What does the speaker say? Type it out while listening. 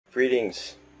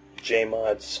Greetings,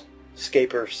 J-mods,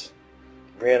 scapers,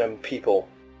 random people.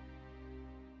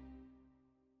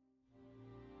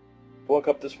 Woke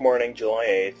up this morning,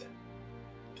 July 8th,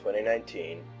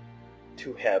 2019,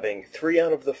 to having 3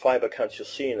 out of the 5 accounts you'll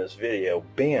see in this video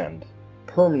banned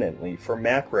permanently for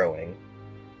macroing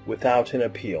without an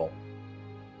appeal.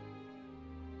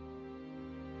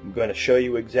 I'm going to show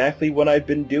you exactly what I've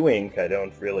been doing. I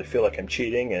don't really feel like I'm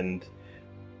cheating, and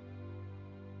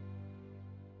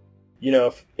you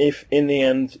know, if in the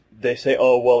end they say,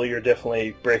 oh, well, you're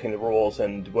definitely breaking the rules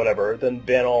and whatever, then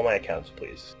ban all my accounts,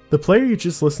 please. The player you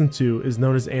just listened to is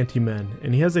known as Antimen,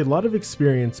 and he has a lot of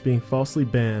experience being falsely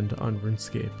banned on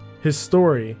RuneScape. His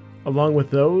story, along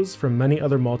with those from many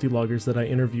other multi-loggers that I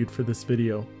interviewed for this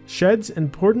video, sheds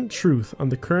important truth on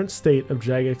the current state of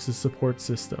Jagex's support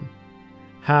system.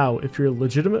 How, if you're a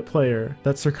legitimate player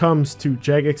that succumbs to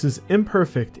Jagex's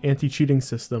imperfect anti-cheating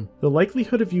system, the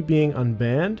likelihood of you being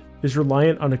unbanned is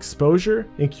reliant on exposure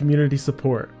and community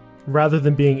support, rather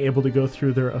than being able to go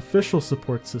through their official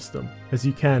support system, as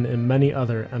you can in many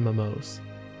other MMOs.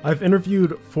 I've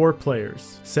interviewed 4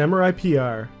 players: Samurai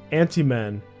PR,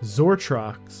 Antimen,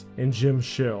 Xortrox, and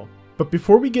Schill. But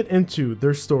before we get into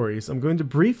their stories, I'm going to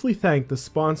briefly thank the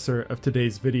sponsor of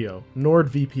today's video,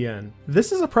 NordVPN.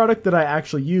 This is a product that I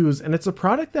actually use, and it's a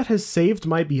product that has saved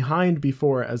my behind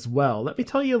before as well. Let me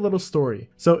tell you a little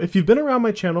story. So if you've been around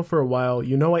my channel for a while,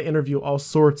 you know I interview all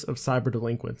sorts of cyber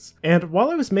delinquents. And while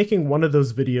I was making one of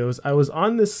those videos, I was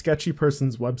on this sketchy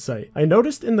person's website. I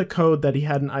noticed in the code that he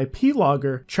had an IP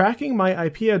logger tracking my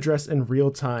IP address in real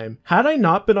time. Had I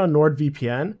not been on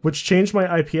NordVPN, which changed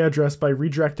my IP address by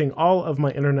redirecting all of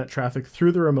my internet traffic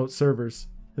through the remote servers,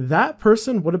 that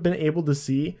person would have been able to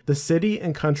see the city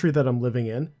and country that I'm living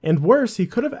in, and worse, he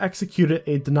could have executed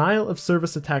a denial of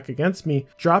service attack against me,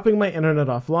 dropping my internet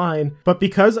offline. But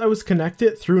because I was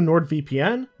connected through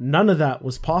NordVPN, none of that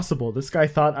was possible. This guy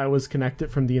thought I was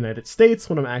connected from the United States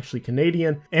when I'm actually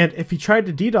Canadian, and if he tried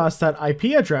to DDoS that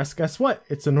IP address, guess what?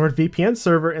 It's a NordVPN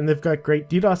server and they've got great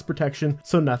DDoS protection,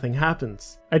 so nothing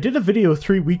happens. I did a video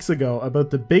 3 weeks ago about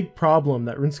the big problem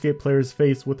that RuneScape players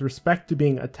face with respect to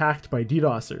being attacked by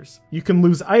DDoSers. You can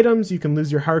lose items, you can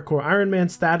lose your hardcore Iron Man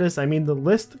status, I mean the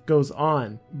list goes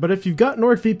on. But if you've got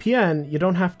NordVPN, you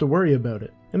don't have to worry about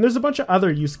it. And there's a bunch of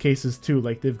other use cases too,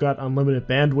 like they've got unlimited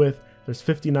bandwidth. There's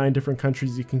 59 different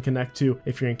countries you can connect to.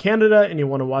 If you're in Canada and you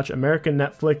want to watch American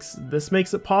Netflix, this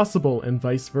makes it possible, and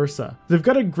vice versa. They've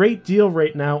got a great deal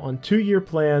right now on 2-year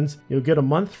plans. You'll get a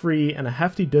month free and a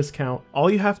hefty discount.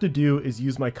 All you have to do is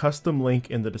use my custom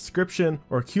link in the description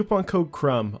or coupon code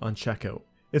CRUMB on checkout.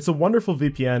 It's a wonderful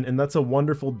VPN, and that's a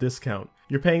wonderful discount.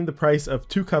 You're paying the price of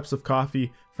 2 cups of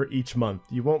coffee for each month.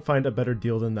 You won't find a better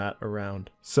deal than that around.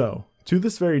 So, to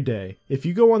this very day, if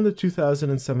you go on the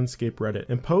 2007 Scape Reddit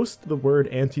and post the word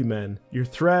Antimen, your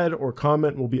thread or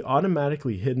comment will be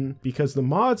automatically hidden because the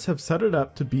mods have set it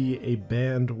up to be a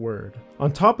banned word.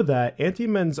 On top of that,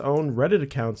 Antimen's own Reddit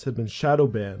accounts have been shadow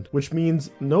banned, which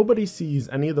means nobody sees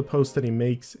any of the posts that he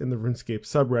makes in the RuneScape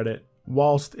subreddit,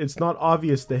 whilst it's not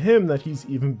obvious to him that he's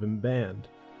even been banned.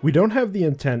 We don't have the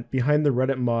intent behind the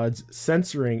Reddit mods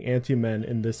censoring Antimen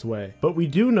in this way, but we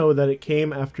do know that it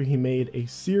came after he made a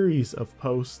series of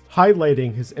posts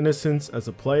highlighting his innocence as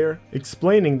a player,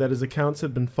 explaining that his accounts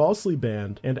had been falsely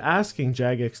banned, and asking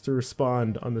Jagex to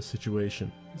respond on the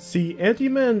situation. See,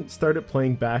 Antimen started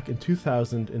playing back in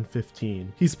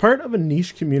 2015. He's part of a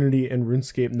niche community in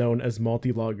RuneScape known as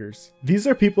multi-loggers. These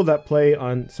are people that play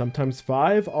on sometimes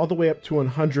 5 all the way up to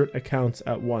 100 accounts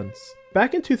at once.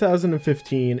 Back in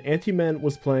 2015, Antimen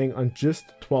was playing on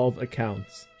just 12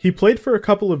 accounts. He played for a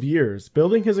couple of years,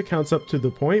 building his accounts up to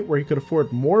the point where he could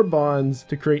afford more bonds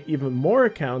to create even more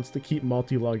accounts to keep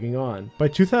multi-logging on. By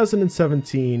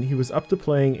 2017, he was up to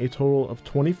playing a total of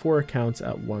 24 accounts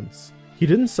at once. He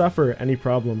didn't suffer any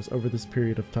problems over this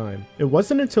period of time. It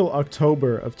wasn't until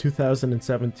October of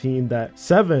 2017 that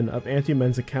 7 of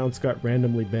Antimen's accounts got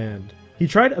randomly banned. He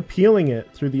tried appealing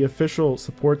it through the official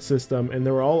support system and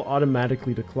they were all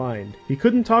automatically declined. He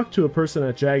couldn't talk to a person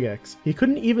at Jagex. He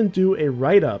couldn't even do a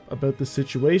write-up about the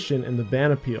situation in the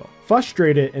ban appeal.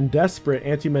 Frustrated and desperate,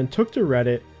 Antimen took to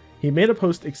Reddit. He made a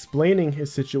post explaining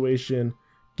his situation,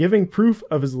 giving proof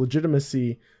of his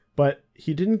legitimacy, but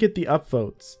he didn't get the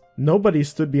upvotes. Nobody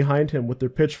stood behind him with their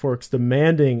pitchforks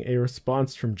demanding a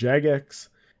response from Jagex,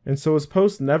 and so his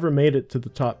post never made it to the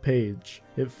top page.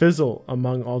 It fizzled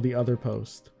among all the other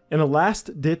posts. In a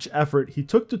last-ditch effort, he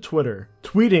took to Twitter,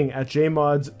 tweeting at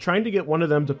JMods, trying to get one of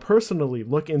them to personally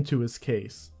look into his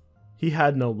case. He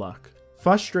had no luck.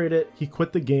 Frustrated, he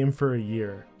quit the game for a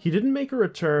year. He didn't make a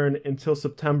return until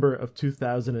September of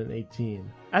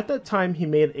 2018. At that time, he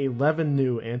made 11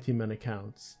 new Antimen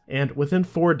accounts, and within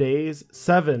 4 days,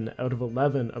 7 out of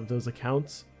 11 of those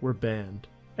accounts were banned.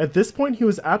 At this point, he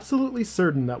was absolutely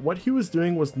certain that what he was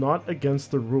doing was not against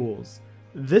the rules.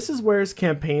 This is where his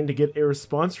campaign to get a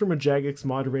response from a Jagex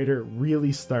moderator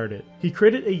really started. He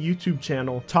created a YouTube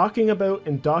channel talking about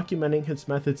and documenting his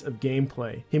methods of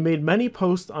gameplay. He made many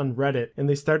posts on Reddit and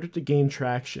they started to gain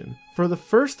traction. For the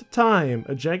first time,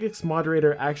 a Jagex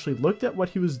moderator actually looked at what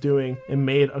he was doing and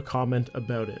made a comment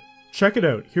about it. Check it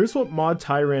out, here's what Mod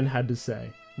Tyran had to say.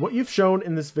 What you've shown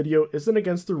in this video isn't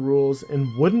against the rules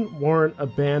and wouldn't warrant a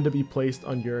ban to be placed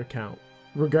on your account.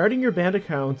 Regarding your banned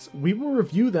accounts, we will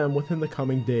review them within the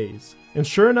coming days. And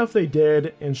sure enough they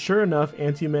did, and sure enough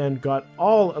Antimen got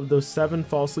all of those 7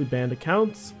 falsely banned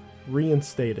accounts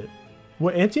reinstated.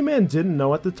 What Antimen didn't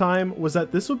know at the time was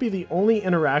that this would be the only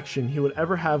interaction he would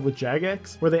ever have with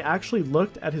Jagex where they actually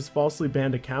looked at his falsely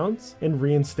banned accounts and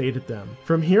reinstated them.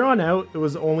 From here on out, it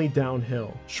was only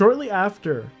downhill. Shortly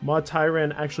after, Mod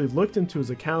Tyran actually looked into his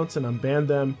accounts and unbanned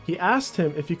them. He asked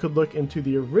him if he could look into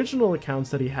the original accounts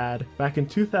that he had back in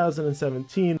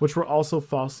 2017, which were also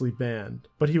falsely banned,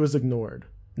 but he was ignored.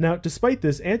 Now, despite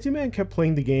this, Antimen kept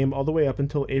playing the game all the way up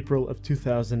until April of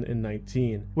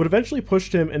 2019. What eventually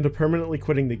pushed him into permanently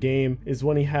quitting the game is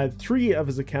when he had 3 of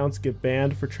his accounts get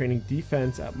banned for training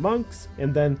defense at monks,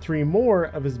 and then 3 more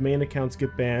of his main accounts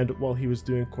get banned while he was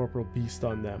doing Corporal Beast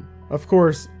on them. Of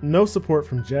course, no support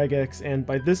from Jagex, and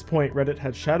by this point Reddit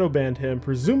had shadow banned him,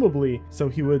 presumably so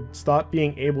he would stop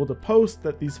being able to post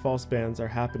that these false bans are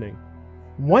happening.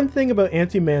 One thing about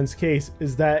Antimen's case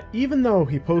is that even though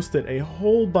he posted a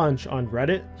whole bunch on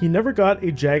Reddit, he never got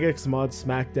a Jagex mod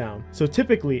smackdown. So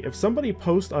typically, if somebody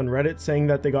posts on Reddit saying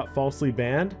that they got falsely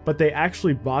banned, but they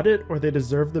actually bought it or they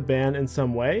deserve the ban in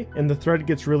some way, and the thread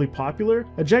gets really popular,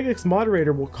 a Jagex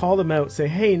moderator will call them out, say,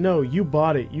 hey, no, you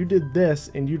bought it, you did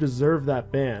this, and you deserve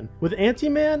that ban. With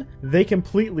Antimen, they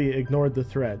completely ignored the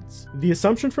threads. The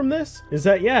assumption from this is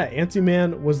that, yeah,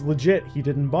 Antimen was legit, he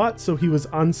didn't bot, so he was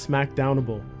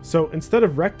unsmackdownable. So instead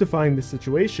of rectifying the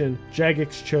situation,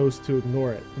 Jagex chose to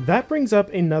ignore it. That brings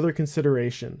up another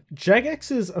consideration.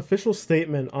 Jagex's official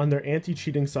statement on their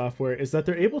anti-cheating software is that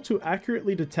they're able to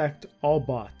accurately detect all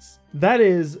bots. That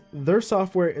is, their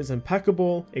software is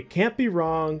impeccable, it can't be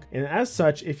wrong, and as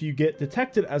such, if you get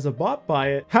detected as a bot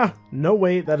by it, no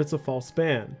way that it's a false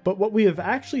ban. But what we have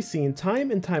actually seen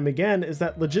time and time again is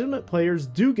that legitimate players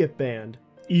do get banned.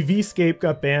 RuneScape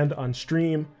got banned on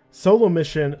stream, Solo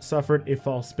Mission suffered a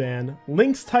false ban,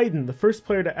 Lynx Titan, the first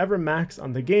player to ever max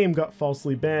on the game, got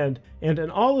falsely banned, and in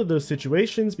all of those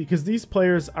situations, because these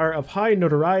players are of high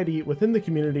notoriety within the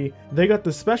community, they got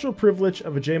the special privilege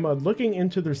of a JMod looking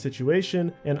into their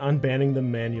situation and unbanning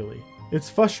them manually. It's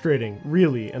frustrating,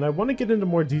 really, and I want to get into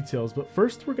more details, but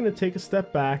first we're going to take a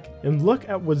step back and look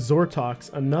at what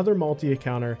Xortrox, another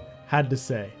multi-accounter, had to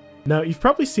say. Now, you've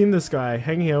probably seen this guy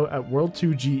hanging out at World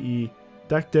 2 GE,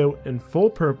 decked out in full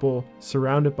purple,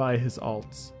 surrounded by his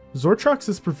alts. Xortrox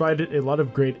has provided a lot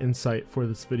of great insight for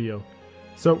this video.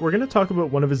 So we're going to talk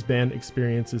about one of his banned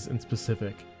experiences in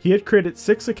specific. He had created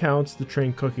 6 accounts to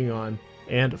train cooking on,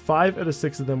 and 5 out of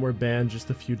 6 of them were banned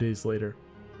just a few days later.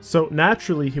 So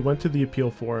naturally, he went to the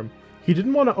appeal forum. He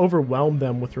didn't want to overwhelm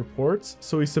them with reports,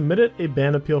 so he submitted a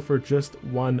ban appeal for just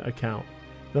 1 account.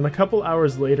 Then a couple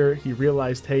hours later, he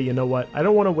realized, hey, you know what, I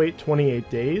don't want to wait 28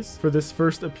 days for this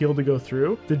first appeal to go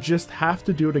through, to just have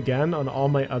to do it again on all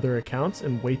my other accounts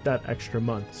and wait that extra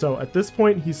month. So at this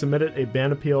point, he submitted a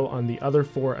ban appeal on the other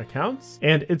 4 accounts,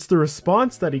 and it's the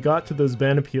response that he got to those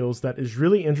ban appeals that is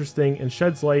really interesting and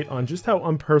sheds light on just how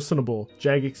unpersonable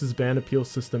Jagex's ban appeal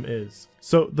system is.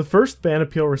 So the first ban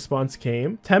appeal response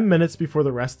came 10 minutes before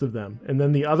the rest of them, and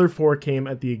then the other 4 came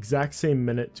at the exact same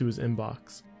minute to his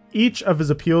inbox. Each of his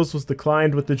appeals was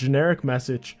declined with the generic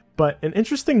message, but an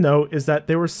interesting note is that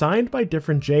they were signed by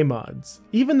different JMods,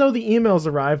 even though the emails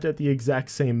arrived at the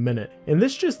exact same minute. And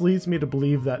this just leads me to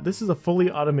believe that this is a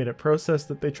fully automated process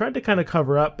that they tried to kind of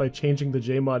cover up by changing the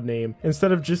JMod name,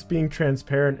 instead of just being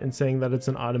transparent and saying that it's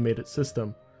an automated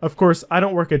system. Of course, I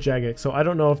don't work at Jagex, so I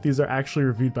don't know if these are actually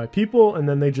reviewed by people and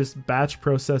then they just batch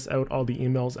process out all the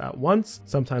emails at once.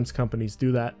 Sometimes companies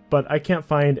do that, but I can't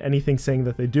find anything saying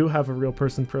that they do have a real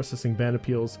person processing ban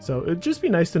appeals, so it'd just be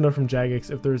nice to know from Jagex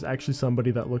if there's actually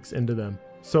somebody that looks into them.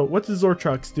 So what did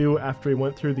Xortrox do after he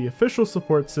went through the official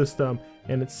support system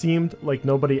and it seemed like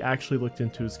nobody actually looked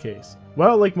into his case?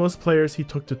 Well, like most players, he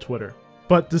took to Twitter.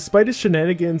 But despite his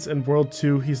shenanigans in World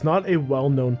 2, he's not a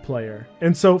well-known player.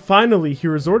 And so finally, he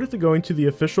resorted to going to the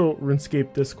official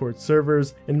RuneScape Discord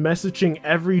servers and messaging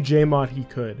every Jmod he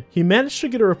could. He managed to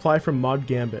get a reply from Mod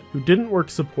Gambit, who didn't work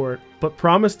support, but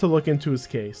promised to look into his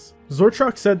case.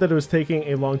 Xortrox said that it was taking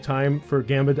a long time for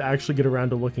Gambit to actually get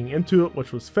around to looking into it,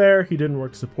 which was fair. He didn't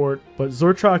work support, but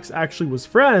Xortrox actually was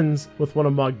friends with one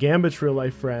of Mod Gambit's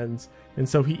real-life friends, and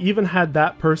so he even had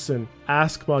that person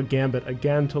ask Mod Gambit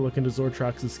again to look into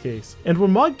Xortrox's case. And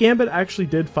when Mod Gambit actually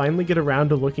did finally get around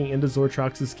to looking into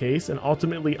Xortrox's case and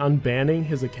ultimately unbanning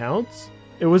his accounts,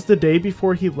 it was the day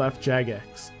before he left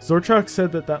Jagex. Xortrox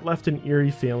said that that left an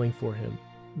eerie feeling for him.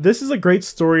 This is a great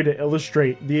story to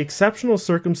illustrate the exceptional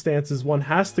circumstances one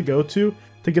has to go to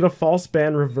get a false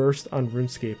ban reversed on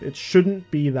RuneScape. It shouldn't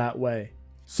be that way.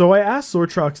 So I asked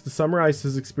Xortrox to summarize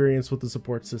his experience with the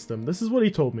support system. This is what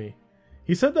he told me.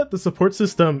 He said that the support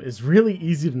system is really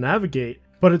easy to navigate,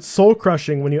 but it's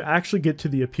soul-crushing when you actually get to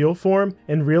the appeal form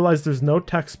and realize there's no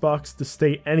text box to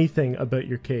state anything about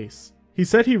your case. He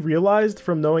said he realized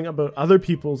from knowing about other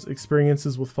people's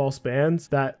experiences with false bans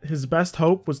that his best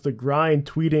hope was to grind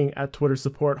tweeting at Twitter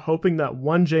support, hoping that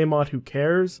one Jmod who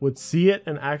cares would see it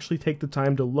and actually take the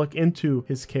time to look into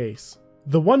his case.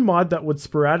 The one mod that would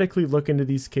sporadically look into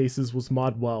these cases was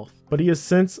Mod Wealth, but he has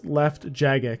since left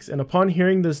Jagex, and upon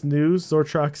hearing this news,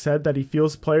 Xortrox said that he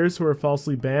feels players who are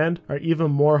falsely banned are even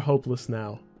more hopeless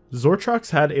now. Xortrox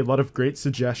had a lot of great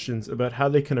suggestions about how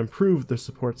they can improve their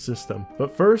support system,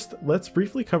 but first, let's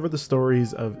briefly cover the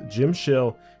stories of Jim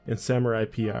Schill and Samurai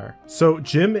PR. So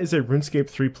Jim is a RuneScape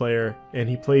 3 player, and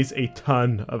he plays a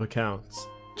ton of accounts.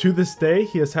 To this day,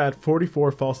 he has had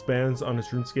 44 false bans on his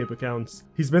RuneScape accounts.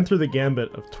 He's been through the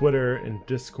gambit of Twitter and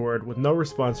Discord with no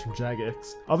response from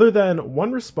Jagex, other than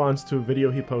one response to a video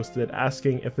he posted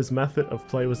asking if his method of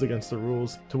play was against the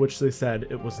rules, to which they said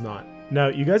it was not. Now,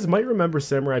 you guys might remember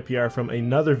Samurai PR from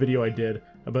another video I did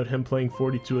about him playing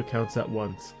 42 accounts at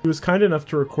once. He was kind enough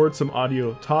to record some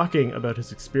audio talking about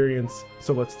his experience,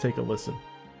 so let's take a listen.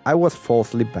 I was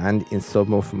falsely banned in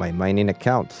some of my mining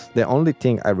accounts. The only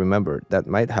thing I remember that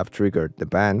might have triggered the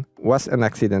ban was an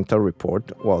accidental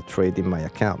report while trading my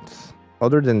accounts.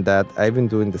 Other than that, I've been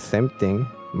doing the same thing,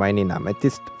 mining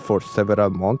Amethyst, for several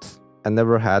months and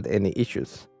never had any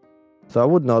issues. So I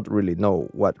would not really know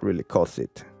what really caused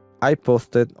it. I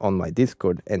posted on my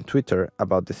Discord and Twitter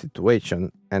about the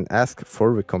situation and asked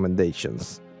for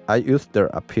recommendations. I used their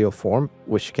appeal form,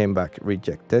 which came back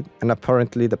rejected, and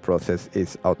apparently the process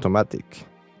is automatic.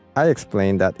 I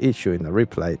explained that issue in a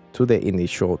reply to the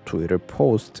initial Twitter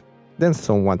post, then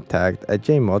someone tagged a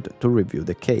Jmod to review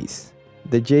the case.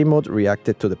 The Jmod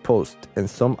reacted to the post, and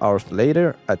some hours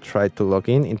later I tried to log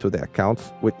into the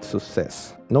accounts with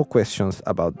success. No questions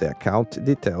about the account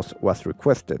details was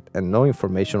requested, and no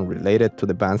information related to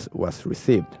the bans was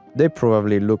received. They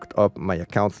probably looked up my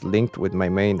accounts linked with my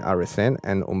main RSN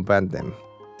and unbanned them.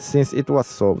 Since it was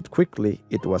solved quickly,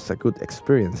 it was a good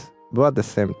experience, but at the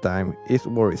same time it's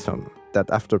worrisome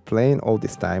that after playing all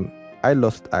this time, I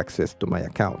lost access to my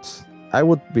accounts. I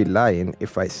would be lying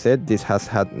if I said this has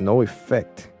had no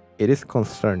effect. It is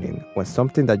concerning when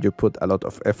something that you put a lot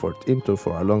of effort into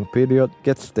for a long period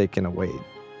gets taken away.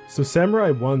 So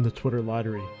Samurai won the Twitter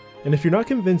lottery. And if you're not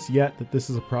convinced yet that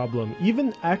this is a problem,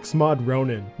 even Xmod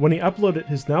Ronin, when he uploaded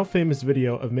his now famous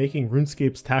video of making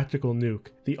RuneScape's tactical nuke,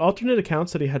 the alternate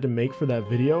accounts that he had to make for that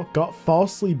video got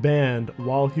falsely banned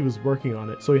while he was working on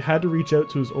it, so he had to reach out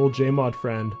to his old Jmod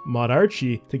friend, Mod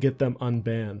Archie, to get them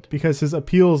unbanned, because his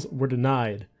appeals were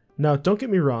denied. Now, don't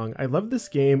get me wrong, I love this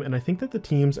game and I think that the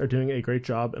teams are doing a great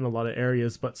job in a lot of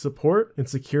areas, but support and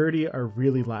security are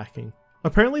really lacking.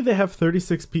 Apparently they have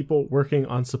 36 people working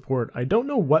on support. I don't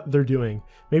know what they're doing.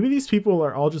 Maybe these people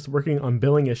are all just working on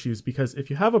billing issues, because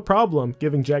if you have a problem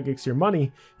giving Jagex your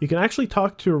money, you can actually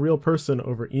talk to a real person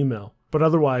over email. But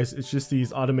otherwise, it's just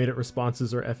these automated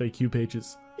responses or FAQ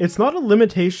pages. It's not a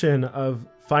limitation of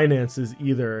finances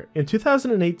either. In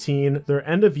 2018, their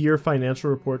end-of-year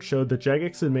financial report showed that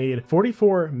Jagex had made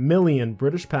 44 million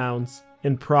British pounds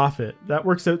in profit. That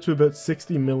works out to about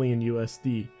 60 million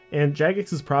USD. And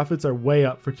Jagex's profits are way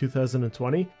up for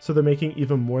 2020, so they're making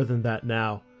even more than that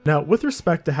now. Now, with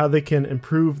respect to how they can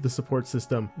improve the support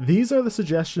system, these are the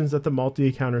suggestions that the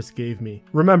multi-accounters gave me.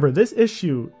 Remember, this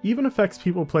issue even affects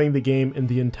people playing the game in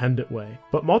the intended way,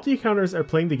 but multi-accounters are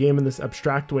playing the game in this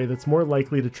abstract way that's more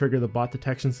likely to trigger the bot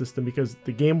detection system, because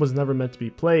the game was never meant to be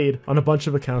played on a bunch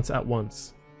of accounts at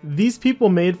once. These people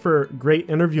made for great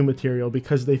interview material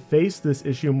because they face this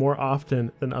issue more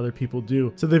often than other people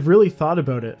do, so they've really thought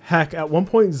about it. Heck, at one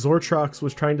point Xortrox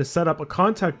was trying to set up a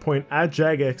contact point at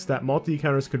Jagex that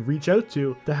multi-accounters could reach out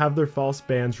to have their false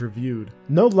bans reviewed.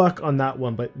 No luck on that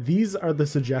one, but these are the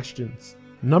suggestions.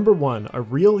 Number 1, a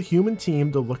real human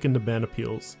team to look into ban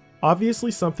appeals. Obviously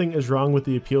something is wrong with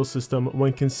the appeal system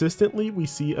when consistently we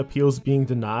see appeals being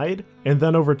denied and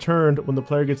then overturned when the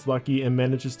player gets lucky and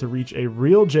manages to reach a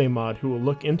real JMod who will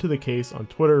look into the case on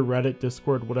Twitter, Reddit,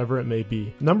 Discord, whatever it may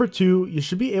be. Number 2, you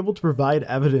should be able to provide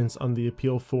evidence on the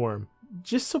appeal form,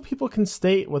 just so people can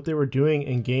state what they were doing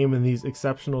in game in these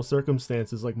exceptional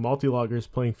circumstances like multi-loggers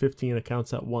playing 15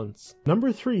 accounts at once.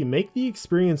 Number 3, make the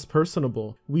experience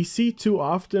personable. We see too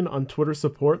often on Twitter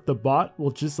support the bot will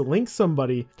just link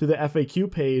somebody to the FAQ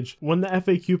page when the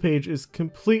FAQ page is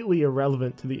completely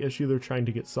irrelevant to the issue they're trying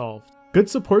to get solved. Good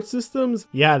support systems,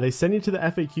 yeah, they send you to the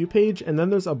FAQ page and then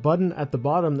there's a button at the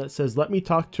bottom that says let me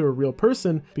talk to a real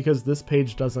person because this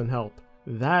page doesn't help.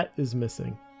 That is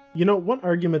missing. You know, one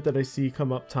argument that I see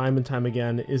come up time and time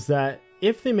again is that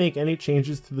if they make any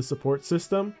changes to the support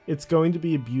system, it's going to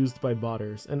be abused by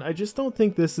botters, and I just don't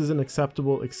think this is an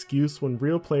acceptable excuse when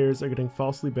real players are getting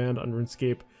falsely banned on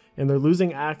RuneScape and they're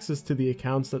losing access to the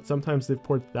accounts that sometimes they've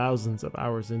poured thousands of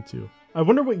hours into. I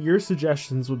wonder what your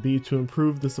suggestions would be to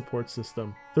improve the support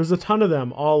system. There's a ton of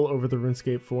them all over the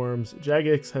RuneScape forums.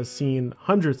 Jagex has seen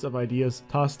hundreds of ideas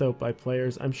tossed out by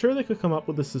players. I'm sure they could come up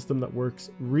with a system that works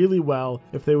really well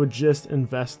if they would just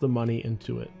invest the money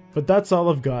into it. But that's all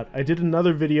I've got. I did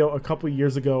another video a couple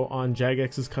years ago on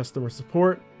Jagex's customer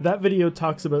support. That video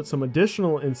talks about some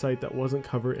additional insight that wasn't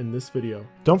covered in this video.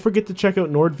 Don't forget to check out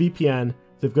NordVPN.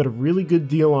 They've got a really good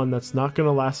deal on that's not going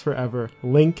to last forever.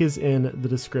 Link is in the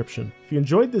description. If you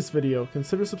enjoyed this video,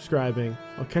 consider subscribing.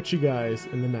 I'll catch you guys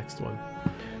in the next one.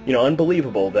 You know,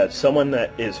 unbelievable that someone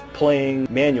that is playing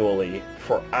manually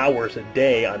for hours a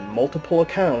day on multiple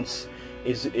accounts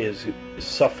is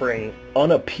suffering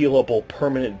unappealable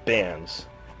permanent bans.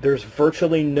 There's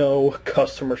virtually no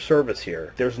customer service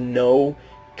here. There's no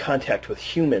contact with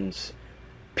humans,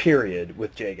 period,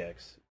 with Jagex.